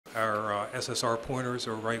Our SSR pointers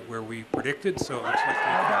are right where we predicted, so it looks like Copy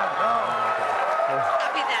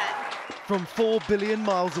that. From 4 billion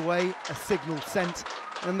miles away, a signal sent,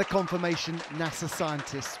 and the confirmation NASA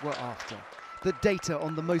scientists were after. That data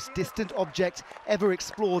on the most distant object ever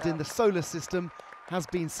explored in the solar system has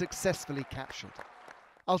been successfully captured.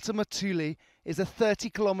 Ultima Thule is a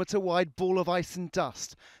 30-kilometre wide ball of ice and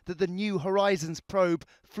dust that the New Horizons probe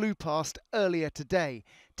flew past earlier today,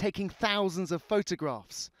 taking thousands of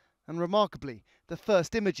photographs. And remarkably, the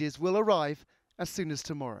first images will arrive as soon as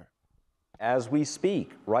tomorrow. As we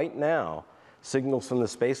speak, right now, signals from the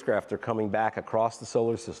spacecraft are coming back across the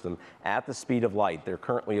solar system at the speed of light. They're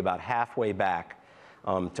currently about halfway back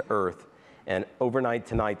to Earth. And overnight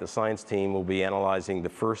tonight, the science team will be analyzing the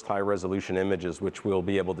first high-resolution images, which we'll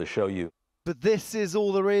be able to show you. But this is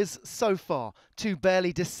all there is so far. 2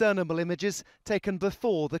 barely discernible images taken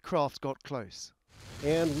before the craft got close.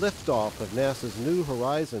 And liftoff of NASA's New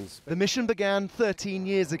Horizons. The mission began 13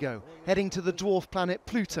 years ago, heading to the dwarf planet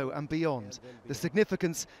Pluto and beyond. The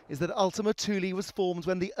significance is that Ultima Thule was formed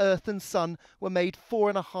when the Earth and Sun were made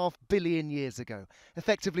 4.5 billion years ago,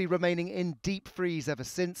 effectively remaining in deep freeze ever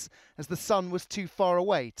since, as the Sun was too far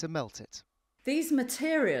away to melt it. These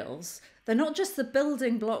materials, they're not just the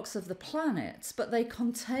building blocks of the planet, but they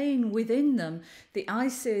contain within them the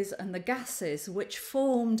ices and the gases which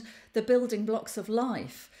formed the building blocks of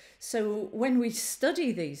life. So when we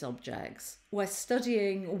study these objects, we're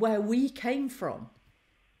studying where we came from.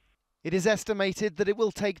 It is estimated that it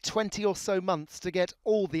will take 20 or so months to get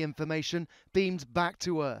all the information beamed back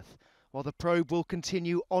to Earth, while the probe will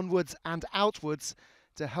continue onwards and outwards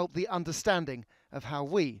to help the understanding of how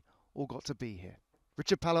we all got to be here.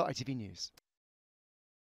 Richard Pallo, ITV News.